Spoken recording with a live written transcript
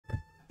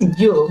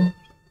यो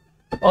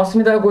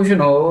अस्मिता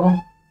क्वेसन हो,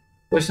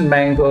 question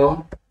bank हो।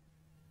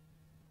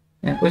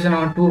 यहाँ क्वेसन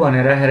नम्बर 2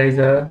 भनेर राखेको रहेछ।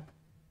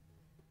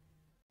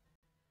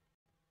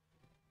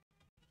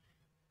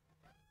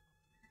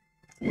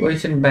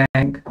 Question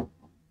bank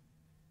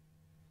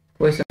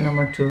question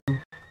number 2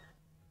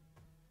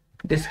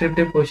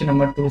 descriptive question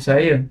number 2 छ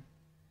है यो।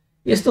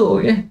 यस्तो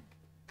हो के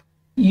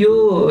यो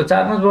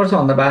 4-5 वर्ष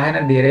भन्दा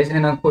बाहेक धेरै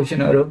छैन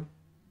क्वेसनहरु।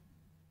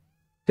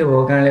 त्यो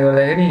भएको कारणले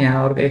गर्दाखेरि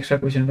यहाँ अर्को एक्स्ट्रा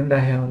क्वेसन पनि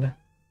राखेको होला।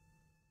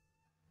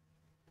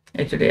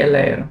 एकचोटि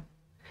यसलाई हेरौँ।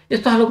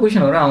 यस्तो खालको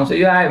क्वेसनहरु आउँछ,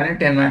 यो आयो भने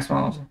 10 मार्क्समा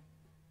आउँछ।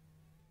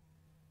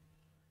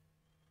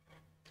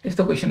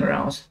 यस्तो क्वेसनहरु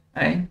आउँछ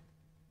है।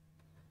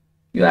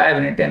 यो आयो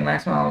भने 10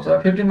 मार्क्समा आउँछ।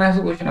 15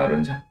 मार्क्सको क्वेसनहरु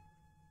हुन्छ।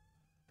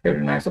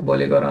 15 मार्क्स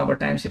भोलि गरौँ, अब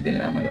टाइम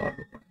सिद्धिन्छ मैले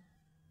अर्को।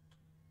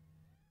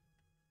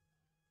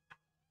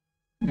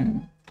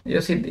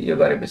 यो सिद्धि यो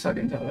गरेपछि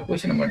सकिन्छ होला।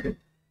 क्वेसन नम्बर 2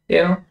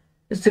 हेरौँ।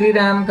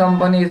 Shriram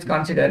company is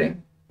considering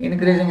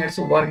increasing its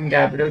working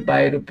capital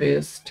by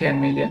rupees 10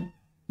 million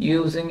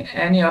using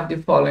any of the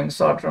following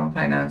short-term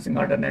financing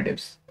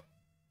alternatives.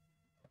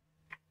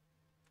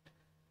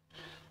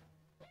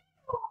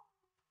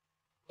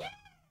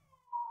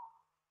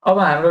 अब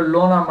हाम्रो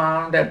लोन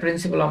अमाउन्ट या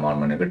प्रिन्सिपल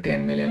अमाउन्ट भनेको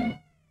 10 million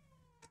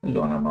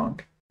loan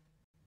amount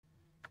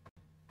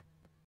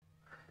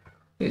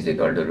is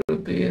equal to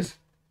rupees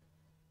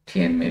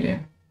 10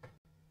 million.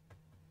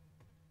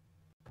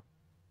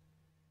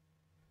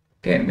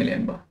 10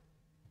 million भयो।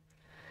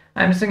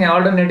 हामीसँग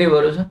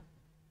अल्टरनेटिभहरु छ।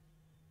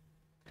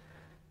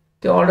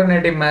 त्यो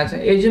अल्टरनेटिभमा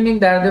चाहिँ assuming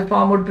that the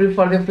firm would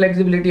prefer the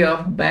flexibility of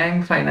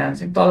bank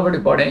financing, तलपट्टि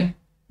पढे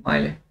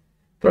मैले,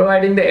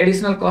 providing the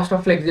additional cost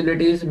of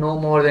flexibility is no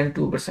more than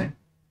 2%.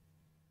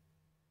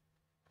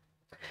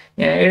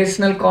 यहाँ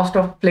additional cost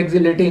of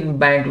flexibility in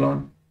bank loan,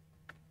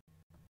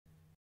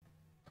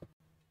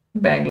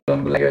 bank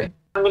loan को लागि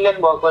 1 million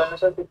भएको हैन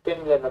sir,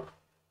 15 million हो।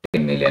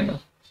 10 million हो।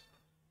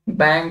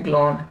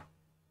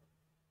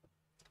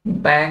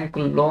 Bank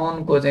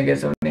loan को चाहिँ के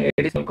छ भने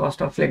एडिशनल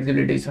कस्ट अफ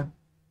फ्लेक्सिबिलिटी छ।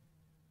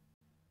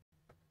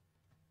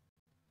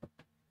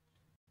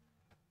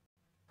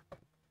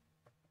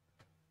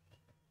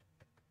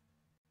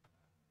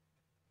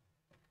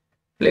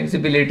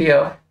 फ्लेक्सिबिलिटी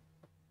अफ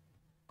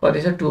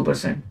कति छ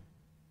 2%।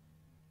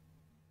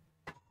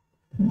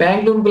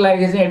 बैंक लोन को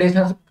लागि चाहिँ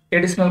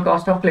एडिशनल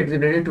कस्ट अफ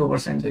फ्लेक्सिबिलिटी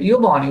 2% छ। यो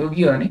भनेको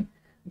के हो भने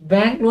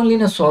बैंक लोन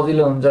लिन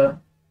सजिलो हुन्छ।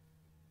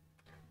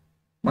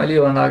 मैले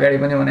यो भन्दा अगाडि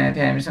पनि भनेको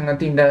थिएँ, हामीसँग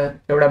 3टा,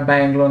 एउटा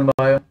बैंक लोन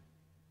भयो,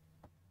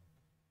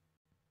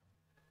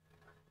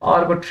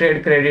 अर्को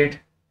ट्रेड क्रेडिट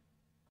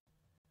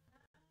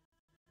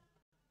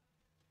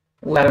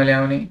उधारमा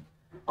ल्याउने,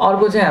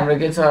 अर्को चाहिँ हाम्रो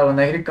के छ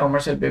भन्दाखेरि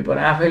कमर्शियल पेपर,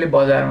 आफैले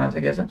बजारमा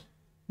चाहिँ के छ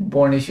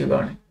बोन्ड इस्यु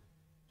गर्ने।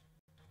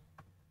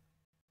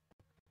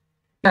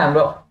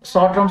 हाम्रो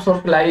सर्ट टर्म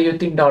सोर्सको लागि यो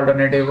 3टा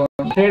अल्टरनेटिभ हो।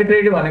 ट्रेड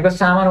क्रेडिट भनेको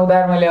सामान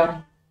उधारमा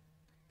ल्याउने,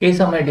 केही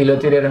समय ढिलो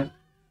तिरेर।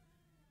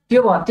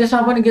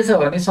 त्यसमा पनि के छ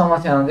भने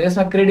समस्या हुन्छ,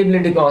 यसमा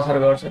क्रेडिबिलिटीको असर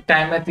गर्छ।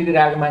 टाइममा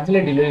तिरिरहेको मान्छेले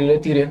ढिलो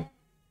तिर्यो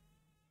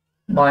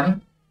भने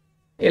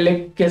यसले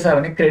के छ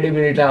भने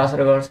क्रेडिबिलिटीलाई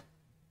असर गर्छ।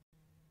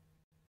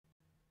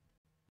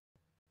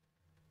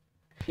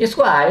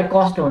 यसको हाई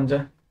कस्ट हुन्छ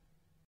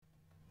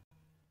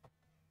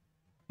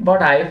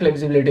बट हाई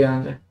फ्लेक्सिबिलिटी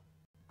हुन्छ।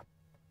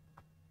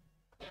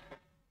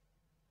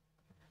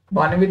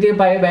 भनेबित्तिकै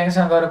पायो,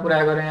 बैंकसँग गएर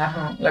कुरा गरे,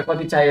 आफूलाई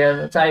कति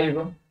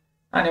चाहिएको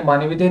अनि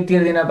भनेबित्तिकै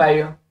तिर्दिन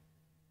पाइयो,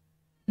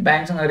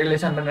 बैंकसँग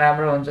रिलेसन पनि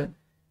राम्रो हुन्छ।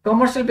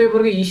 कमर्शियल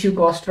पेपरको इस्यु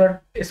कस्ट र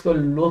यसको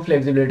लो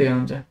फ्लेक्सिबिलिटी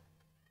हुन्छ।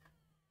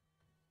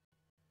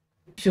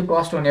 इस्यु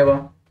कस्ट हुने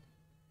भयो,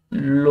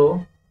 लो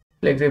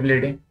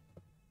फ्लेक्सिबिलिटी।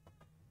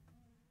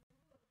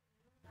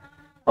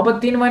 अब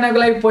 3 महिनाको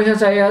लागि पैसा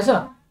चाहिएको छ,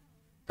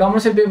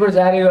 कमर्शियल पेपर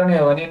जारी गर्ने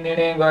हो भने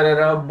निर्णय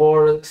गरेर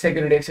बोर्ड,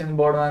 सेक्युरिटी एक्सचेन्ज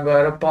बोर्डमा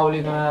गएर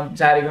पब्लिकमा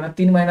जारी गर्न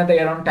 3 महिना त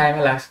एराउन्ड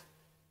टाइमै लाग्छ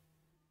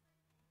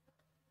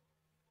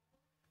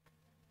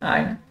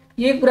हैन।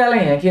 यही कुरालाई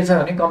यहाँ के छ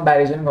भने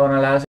कम्प्यारिजन गर्न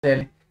लाग्छ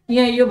यसले।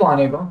 यहाँ यो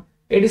भनेको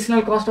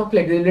एडिशनल कस्ट अफ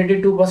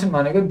फ्लेक्सिबिलिटी 2%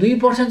 भनेको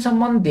 2%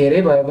 सम्म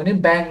धेरै भयो भने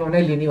बैंक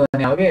लोनै लिने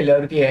भने हो के, यसले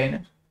अरु के हैन।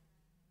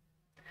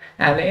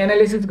 हामीले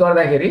एनालिसिस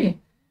गर्दाखेरि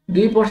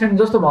 2%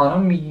 जस्तो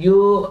भनौं, यो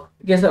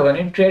के छ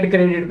भने ट्रेड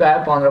क्रेडिटको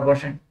आयो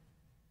 15%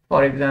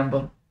 फर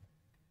एक्जाम्पल,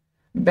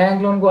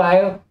 बैंक लोनको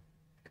आयो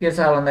के छ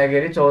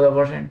भन्दाखेरि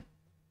 14%,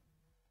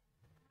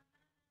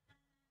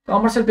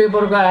 कमर्शियल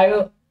पेपरको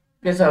आयो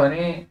के छ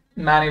भने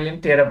मानिलिउँ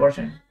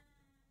 13%।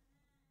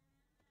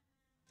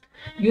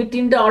 यो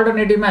 3टा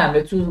अल्टरनेटिभमा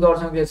हामीले चुज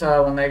गर्छौं के छ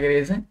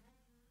भन्दाखेरि चाहिँ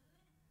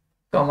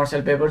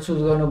कमर्शियल पेपर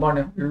चुज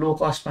गर्नुपर्ने लो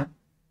कस्टमा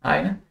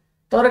हैन।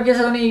 तर के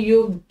छ भने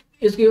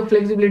यसको यो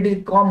फ्लेक्सिबिलिटी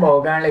कम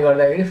भएको कारणले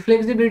गर्दाखेरि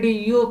फ्लेक्सिबिलिटी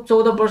यो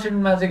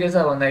 14% मा चाहिँ के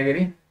छ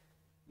भन्दाखेरि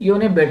यो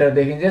नै बेटर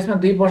देखिन्छ। यसमा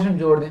 2%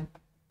 जोड दिउँ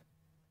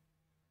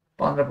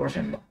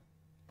 15% भयो।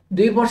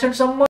 2%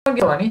 सम्म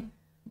के भने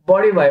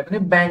बढी भए पनि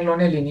बैंक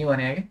लोनै लिने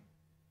भने के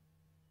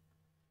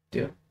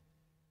त्यो।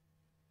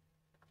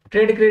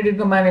 ट्रेड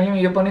क्रेडिटको मानिलिउँ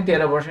यो पनि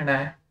 13%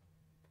 आयो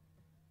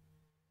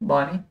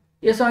भने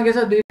यसमा के छ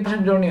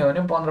 2% जोड्ने हो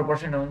भने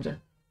 15% हुन्छ।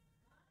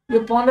 यो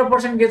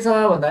 15% के छ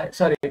भन्दा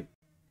सरी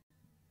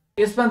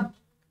यसमा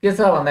के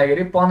छ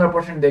भन्दाखेरि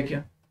 15% देखियो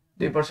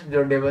 2%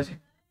 जोडिएपछि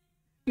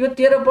यो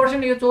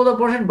 13% यो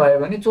 14% भयो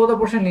भने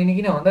 14% लिने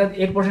किन भन्दा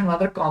 1%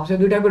 मात्र कम छ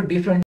दुईटाको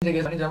डिफरेन्स चाहिँ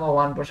के छ भने जम्मा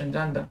 1% छ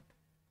नि त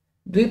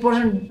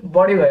 2%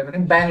 बढी भयो भने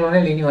ब्याङ्क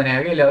लोनै लिने भने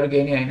हो कि यसले अरू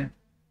केही नै होइन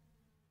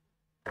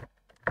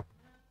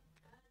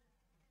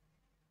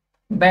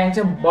ब्याङ्क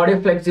चाहिँ बढी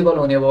फ्लेक्सिबल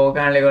हुने भएको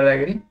कारणले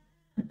गर्दाखेरि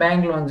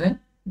ब्याङ्क लोन चाहिँ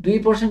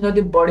 2%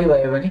 जति बढी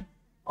भयो भने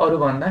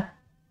अरूभन्दा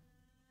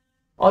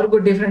अरूको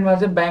डिफरेन्टमा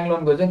चाहिँ ब्याङ्क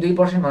लोनको चाहिँ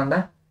 2% भन्दा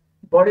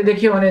बढी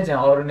देखियो भने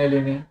चाहिँ अरू नै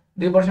लिने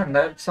 2%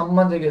 भन्दा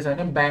सम्म चाहिँ के छ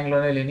भने ब्याङ्क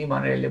लोनै लिने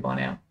भनेर यसले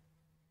भने हो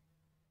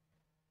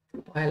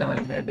पहिला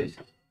मैले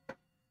भेट्दैछु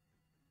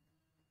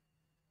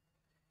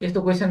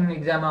यस्तो क्वेसन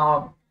एक्जाममा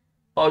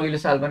अघिल्लो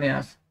साल पनि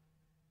आछ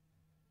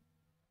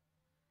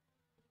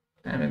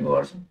हामी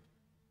गर्छौँ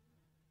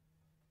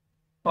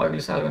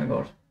अघिल्लो साल पनि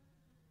गर्छौँ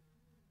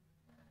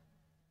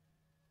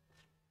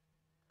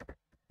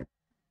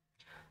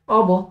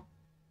अब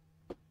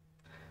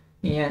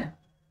यहाँ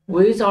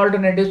which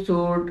alternative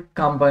should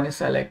company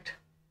select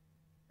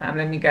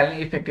हामीले निकाल्ने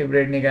इफेक्टिभ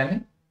रेट निकाल्ने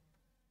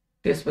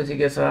त्यसपछि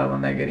के छ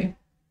भन्दाखेरि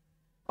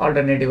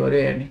अल्टरनेटिभहरू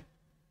हेर्ने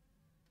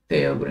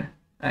त्यही हो कुरा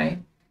है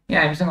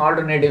यहाँ हामीसँग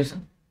अल्टरनेटिभ छ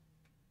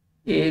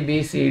A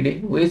B C D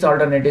which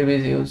alternative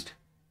is used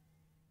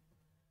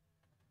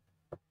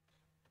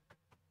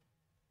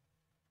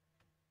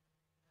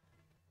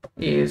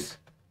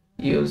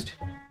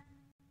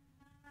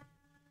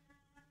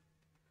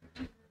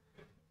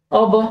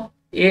अब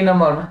A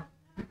नम्बरमा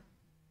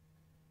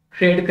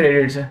ट्रेड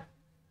क्रेडिट छ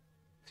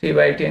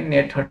 3/10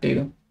 नेट 30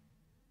 को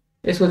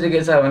यसको चाहिँ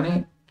के छ भने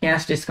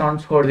क्याश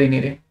डिस्काउन्ट छोडिदिने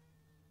रे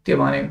त्यो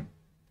भनेको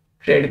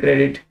ट्रेड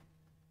क्रेडिट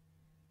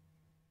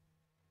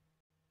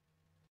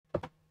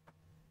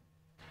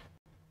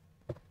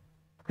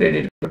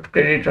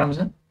क्रेडिट टर्म छ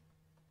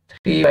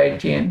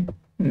 3/10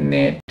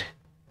 नेट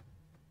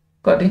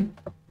कति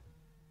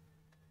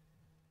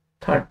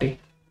 30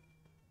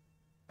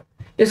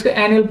 यसको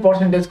एनुअल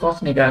पर्सेन्टेज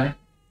कस्ट निकाल्ने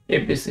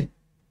APC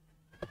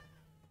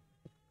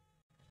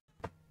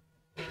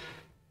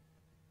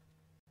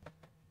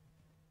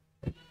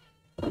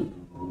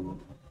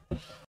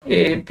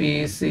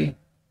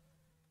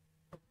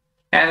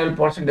annual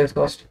percentage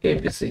cost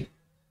APC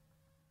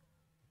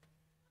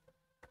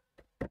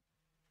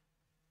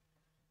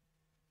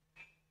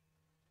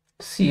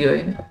CO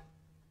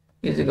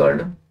is equal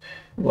to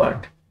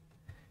what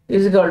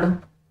is equal to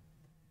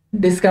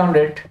discount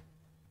rate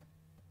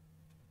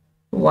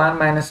 1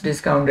 minus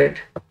discount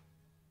rate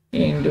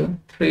into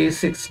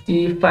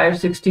 360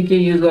 560 के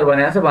यूज गर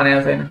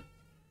भनेको छैन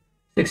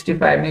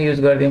 65 नै यूज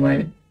गर्दै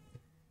मैले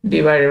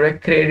divided by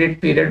credit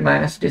period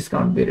minus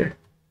discount period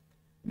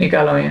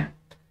निकालौं यहाँ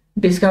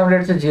discount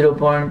rate चाहिँ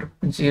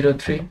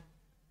 0.03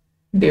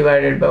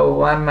 divided by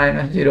 1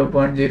 minus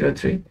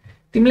 0.03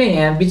 तिमीले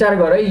यहाँ विचार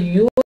गर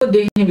यो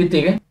देख्ने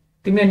बित्तिकै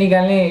तिमीले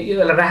निकाल्ने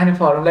यो राख्ने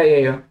फर्मुला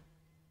यही हो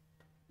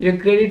यो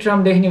क्रेडिट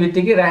टर्म देख्ने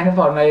बित्तिकै राख्ने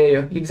फर्मुला यही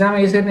हो एक्जाममा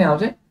यसरी नै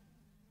आउँछ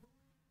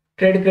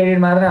ट्रेड क्रेडिट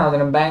मात्र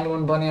आउँदैन ब्याङ्क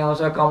लोन पनि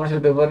आउँछ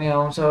कमर्शियल पेपर पनि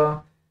आउँछ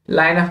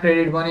लाइन अफ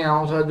क्रेडिट पनि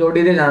आउँछ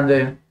जोडिदै जान्छ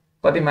यो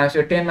कति मार्क्स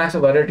यो 10 मार्क्स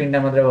भएर तीनटा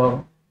मात्र भयो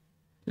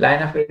लाइन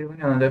अफ क्रेडिट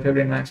पनि हुन्छ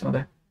 15 मार्क्स मा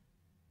त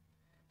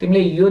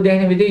तिमीले यो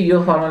देख्ने बित्तिकै यो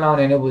फर्मुला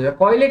आउने हैन बुझ्यो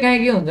कहिले काहीँ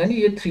के हुन्छ नि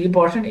यो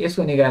 3%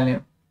 यसको निकाल्ने हो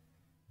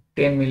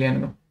 10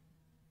 मिलियन को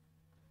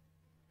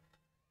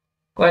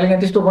कहिले काहीँ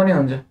त्यस्तो पनि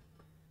हुन्छ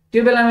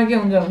त्यो बेलामा के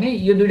हुन्छ भने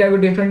यो दुईटाको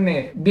डिफरेन्ट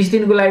 20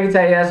 दिनको लागि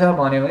चाहिएको छ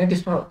भन्यो भने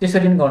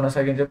त्यसरी पनि गर्न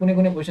सकिन्छ कुनै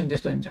कुनै क्वेशन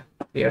त्यस्तो हुन्छ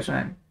हेर्छौं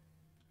हामी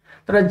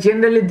तर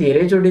जेनरली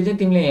धेरै चोटी चाहिँ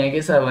तिमीले यहाँ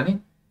के छ भने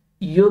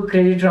यो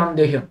क्रेडिट टर्म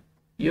देख्यो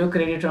यो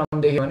क्रेडिट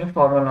टर्म देख्यो भने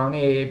फर्मुला आउने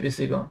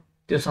एपीसी को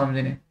त्यो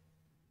सम्झिने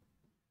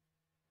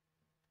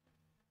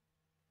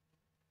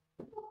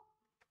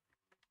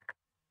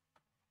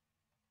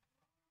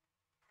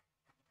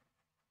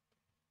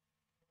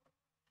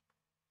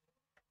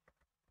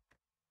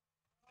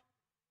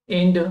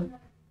into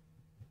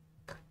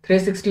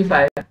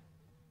 365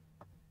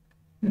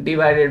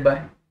 divided by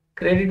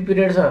credit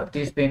period छ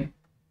 30 दिन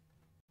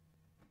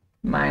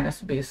minus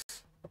 20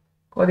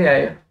 कति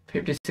आयो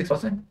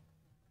 56%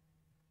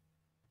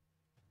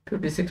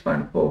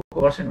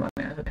 56.4%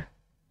 भनेको छ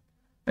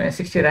त्यहाँ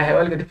 60 राखे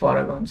अलिकति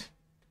फरक हुन्छ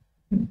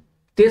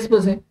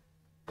त्यसपछि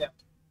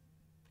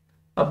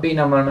अब बी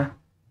नम्बरमा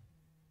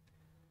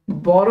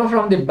borrow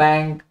from the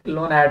bank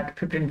loan at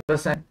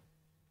 15%.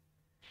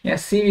 Yeah,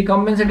 CV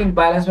compensating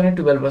balance when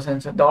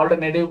 12%. So the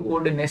alternative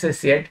would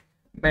necessitate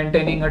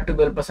maintaining a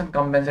 12%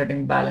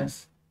 compensating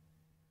balance.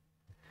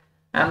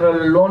 And the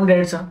loan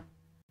rates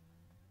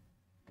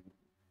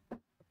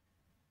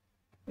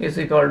is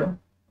equal to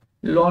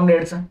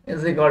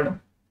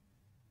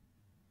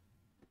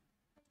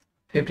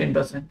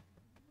 15%.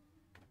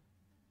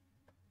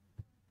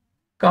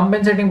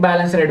 Compensating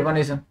balance rate one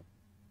is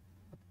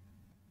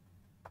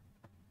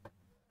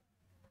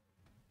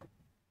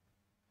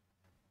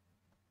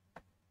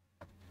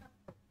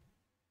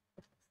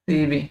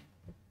CV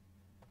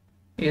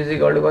is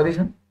equal to कति छ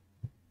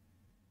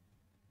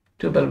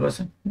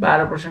 12%.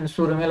 12%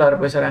 सुरुमै लहर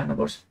पैसा राख्नु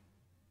पर्छ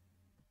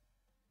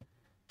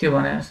त्यो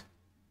भनेको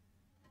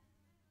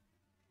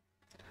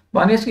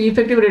भने यसको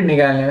इफेक्टिभ रेट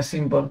निकाल्ने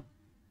simple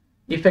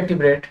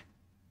effective rate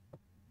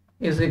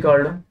is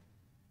equal to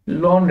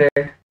loan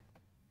rate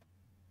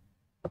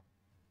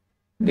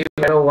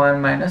divided by 1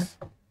 minus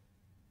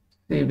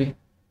CB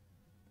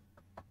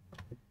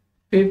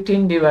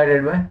 15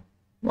 divided by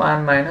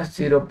 1 minus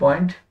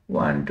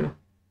 0.12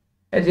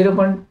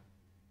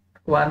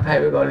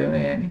 0.15 गरिदिउँ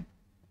यहाँ नि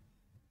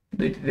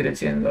दुईतिर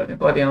चेन्ज गरिदिउँ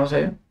कति आउँछ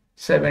यो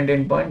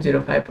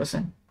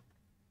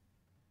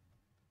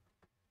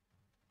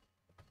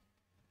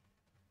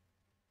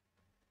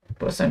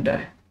 17.05%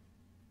 आयो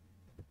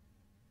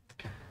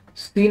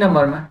C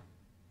नम्बरमा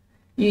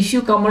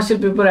issue commercial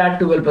paper at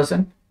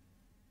 12%.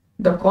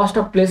 The cost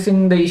of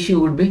placing the issue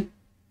would be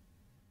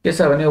के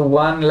छ भने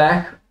 1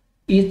 लाख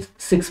each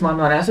 6 month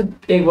भनेको छ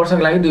 1 वर्षको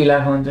लागि 2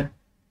 लाख हुन्छ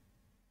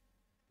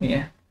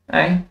यहाँ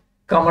है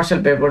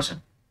कमर्शियल पेपर छ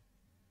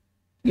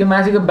यो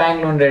माथिको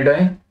बैंक लोन रेट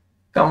है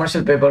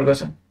कमर्शियल पेपरको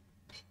छ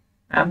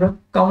हाम्रो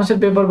कमर्शियल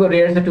पेपरको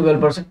रेट छ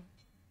 12%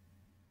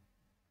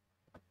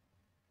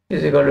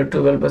 is equal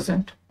to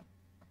 12%.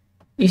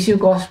 Issue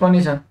cost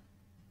पनि छ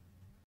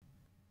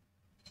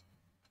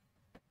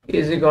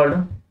is equal to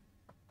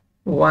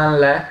 1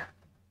 lakh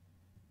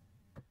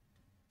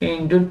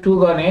into 2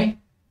 गर्ने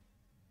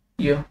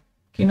यो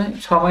किन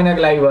 6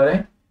 महिनाको लागि भरे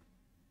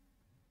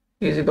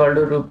is equal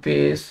to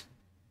rupees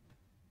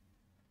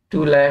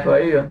 2 lakh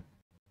है यो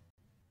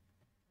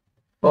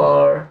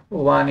for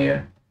 1 year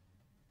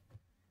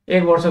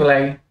 1 वर्षको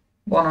लागि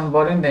बनाउनु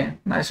पर्यो नि त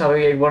माथि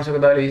सबै 1 वर्षको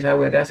दरले हिसाब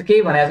गरिरहेको छ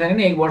केही भनेको छैन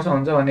नि 1 वर्ष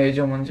हुन्छ भने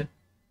एजुम हुन्छ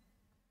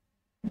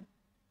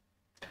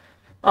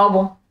अब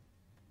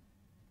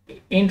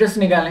इंटरेस्ट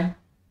निकालें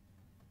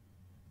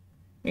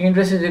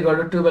interest is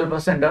equal two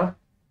 12% of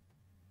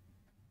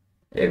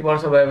 1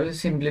 वर्ष भएपछि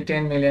सिम्पली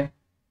 10 मिलियन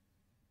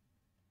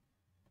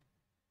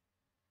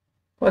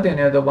कति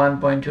हुने हो त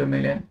 1.2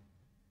 मिलियन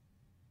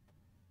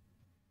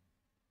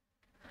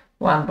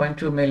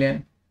 1.2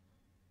 मिलियन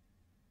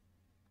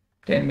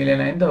 10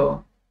 मिलियन हैन त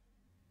हो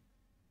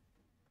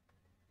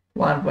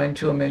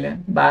 1.2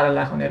 मिलियन 12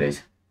 लाख हुने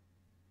रहेछ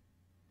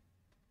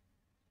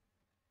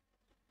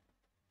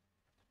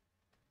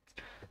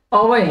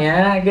अब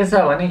यहाँ के छ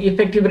भने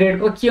इफेक्टिभ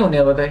रेटको के हुने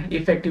हो त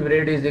effective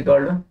rate is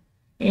equal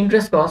to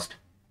interest cost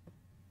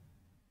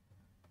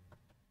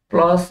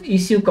plus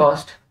issue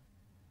cost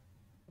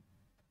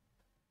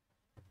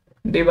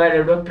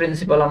divided by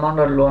principal amount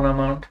और लोन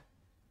अमाउन्ट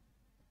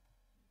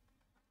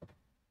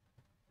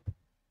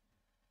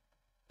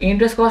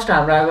इंटरेस्ट कस्ट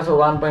हाम्रो आएको छ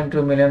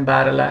 1.2 million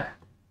 12 lakh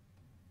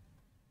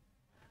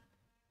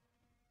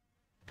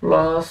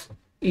plus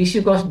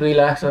issue cost 2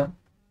 lakh छ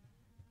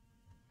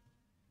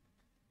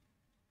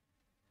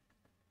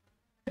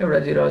एउटा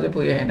जीरो अझै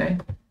पुगे हैन है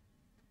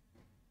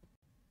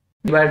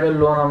डिवाइड बाइ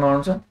लोन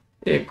अमाउन्ट छ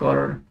 1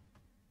 करोड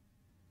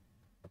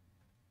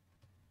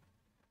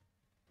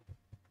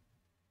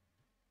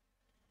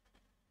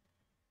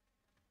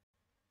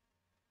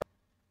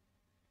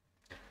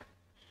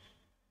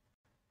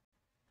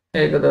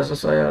एक 10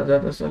 100 1000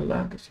 10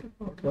 लाख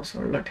 10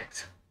 करोड ल ठिक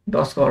छ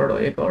 10 करोड हो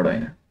 1 करोड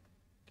हैन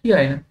के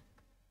हैन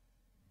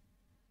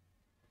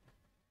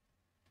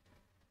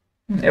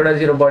एउटा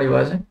जीरो बढी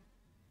भएछ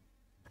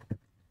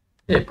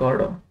 1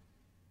 करोड हो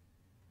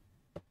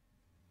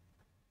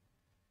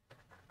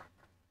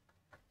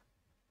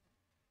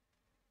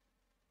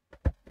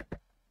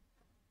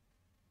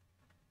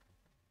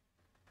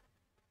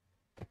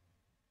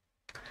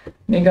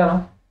निकालौं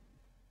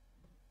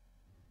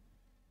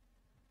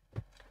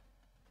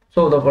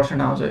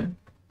 14% आउँछ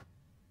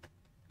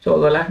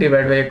 14 लाख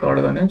डिवाइड बाइ 1 करोड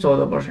गर्ने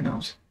 14%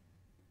 आउँछ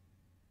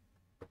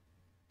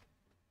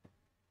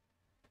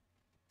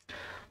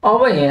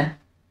अब यहाँ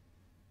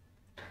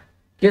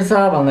के छ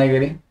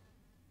भन्दाखेरि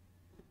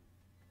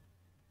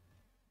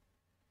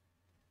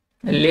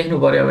लेख्नु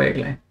पर्यो अब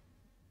एकलाई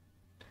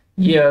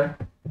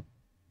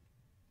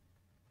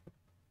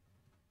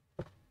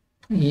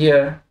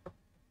year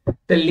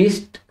the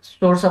list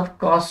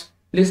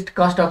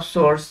cost of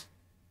source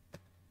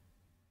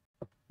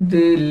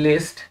the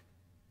list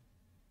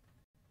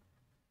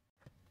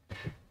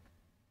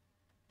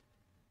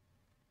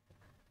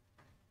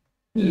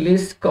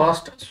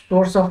cost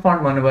source of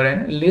fund भन्नु पर्यो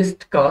हैन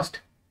list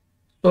cost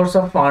source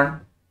of fund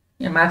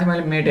यहाँ माथि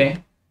मैले मेटे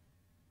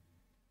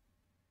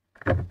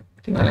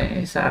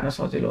तिमीलाई सार्न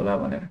सजिलो होला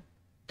भनेर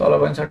तल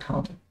पनि छ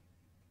ठाउँ त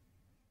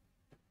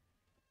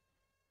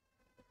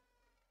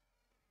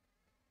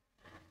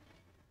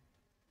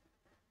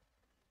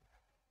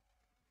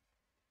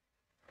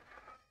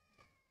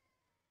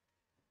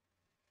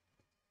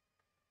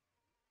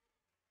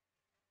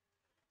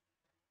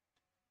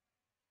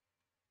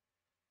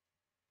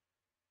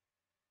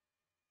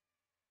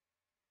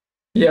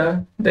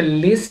Here the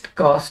least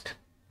cost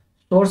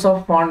source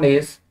of fund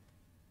is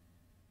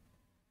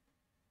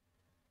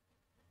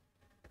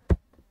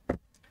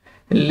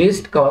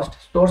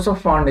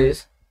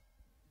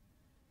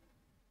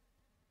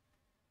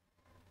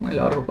मैले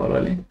अर्को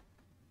कलरले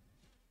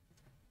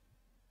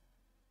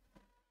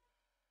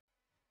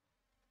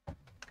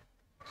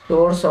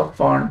source of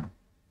fund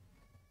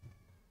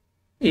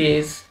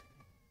is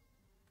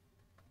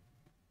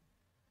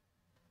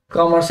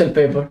commercial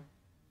paper,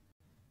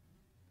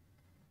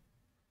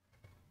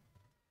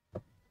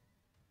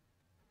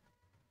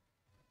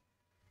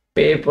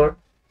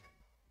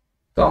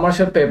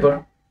 commercial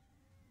paper.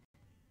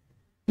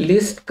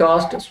 Least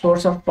cost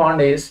source of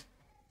fund is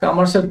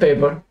commercial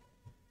paper,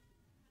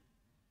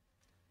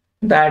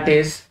 that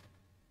is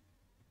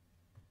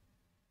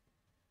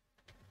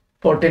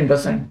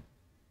 14%,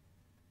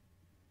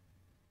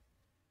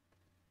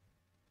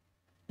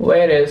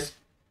 whereas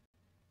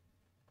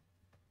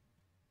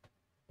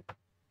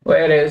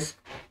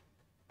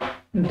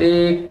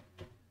the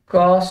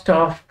cost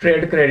of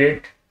trade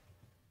credit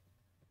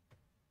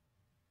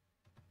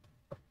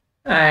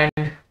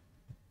and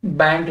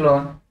bank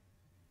loan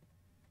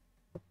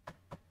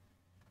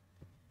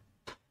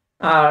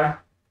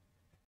are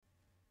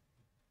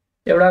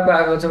एउटाको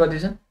आएको छ कति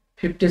छ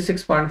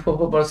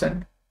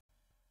 56.44%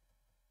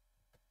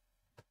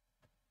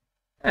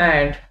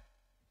 and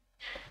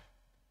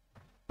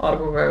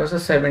अर्को आएको छ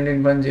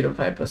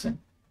 17.05%.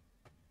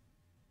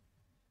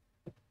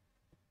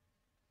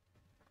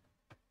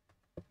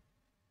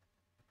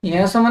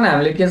 यहाँसम्म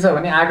हामीले के छ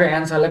भने आएको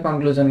एन्सरलाई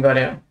कन्क्लुजन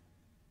गरे हो.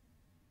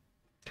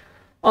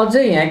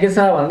 अझै यहाँ के छ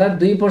भन्दा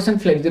 2%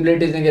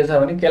 फ्लेक्सिबिलिटी चाहिँ के छ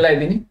भने केलाई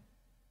दिने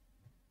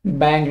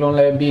बैंक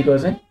लोनलाई बी को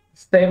चाहिँ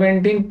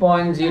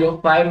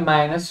 17.05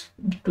 माइनस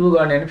 2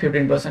 गर्ने भने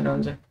 15%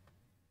 हुन्छ.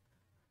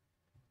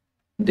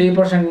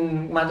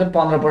 2% मा चाहिँ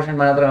 15%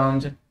 मात्र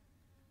हुन्छ.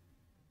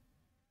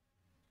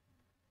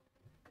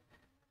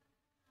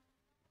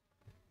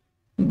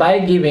 By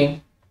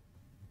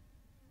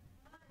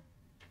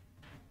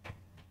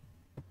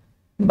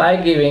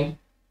giving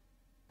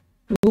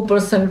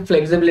 2%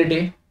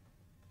 flexibility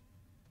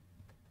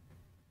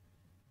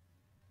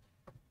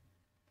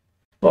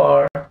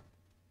for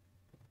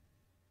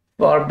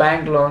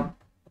bank loan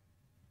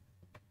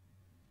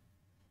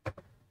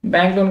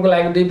को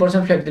लागि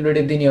 2%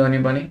 फ्लेक्सिबिलिटी दिने हो भने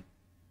पनि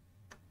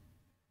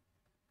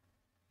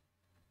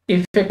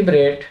effective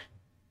rate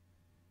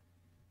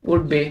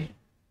would be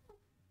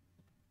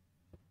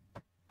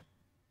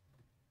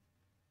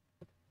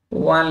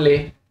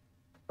only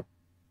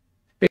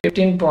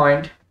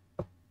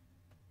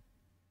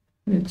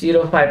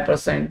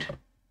 15.05%,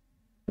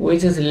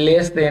 which is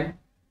less than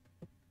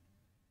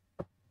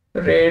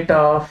rate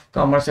of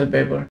commercial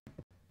paper.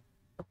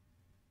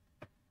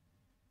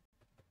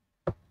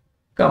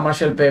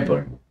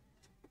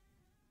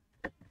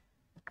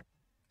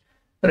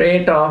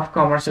 Rate of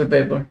commercial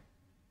paper.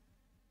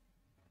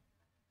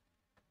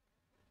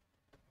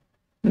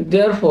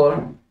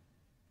 Therefore,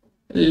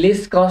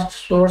 least cost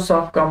source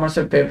of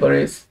commercial paper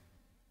is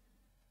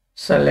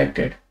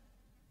selected.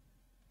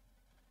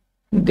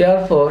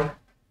 Therefore,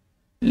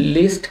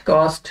 least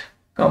cost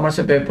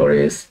commercial paper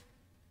is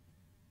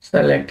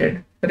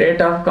selected.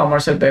 Rate of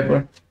commercial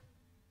paper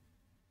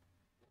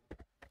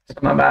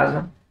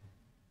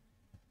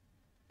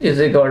is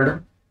equal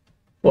to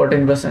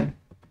 14%.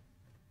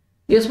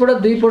 यसबाट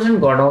 2%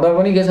 घटाउँदा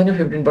पनि के छ नि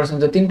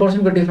 15% छ.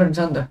 3% को difference छ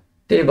नि त.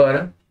 त्यही भएर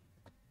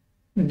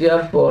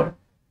therefore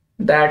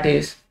that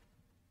is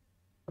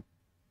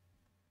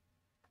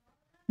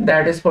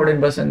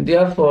 14%.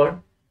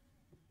 therefore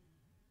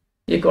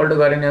equal to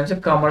गर्ने हुन्छ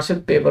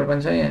कमर्शियल पेपर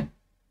पनि छ यहाँ.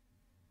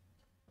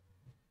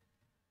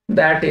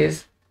 that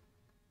is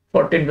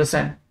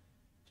 14%.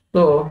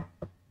 so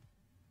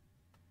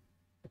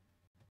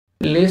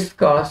least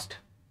cost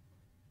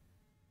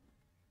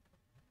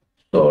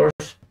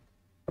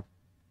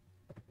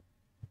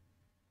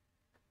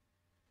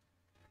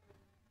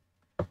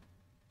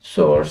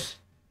source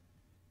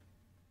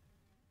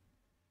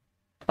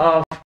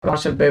of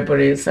commercial paper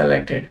is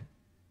selected.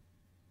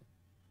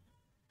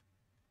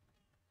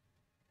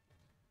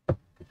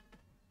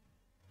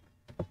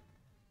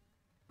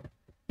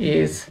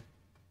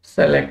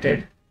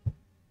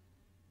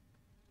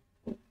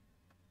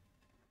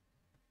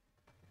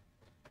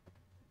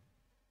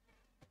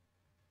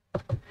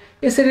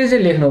 यसरी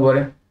चाहिँ लेख्नु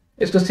पर्यो.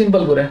 यसको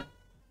सिम्पल कुरा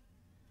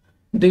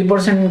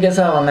 2% के छ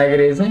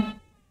भन्दाखेरि चाहिँ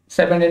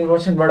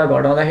 17% बाट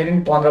घटाउँदाखेरि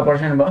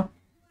 15% भयो.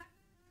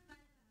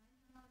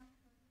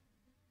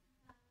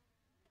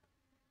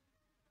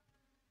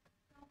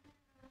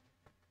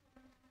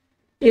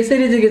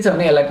 यसरी चाहिँ के छ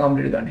भने यसलाई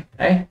कम्प्लिट गर्ने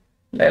है.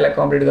 ल यसलाई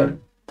कम्प्लिट गरौँ.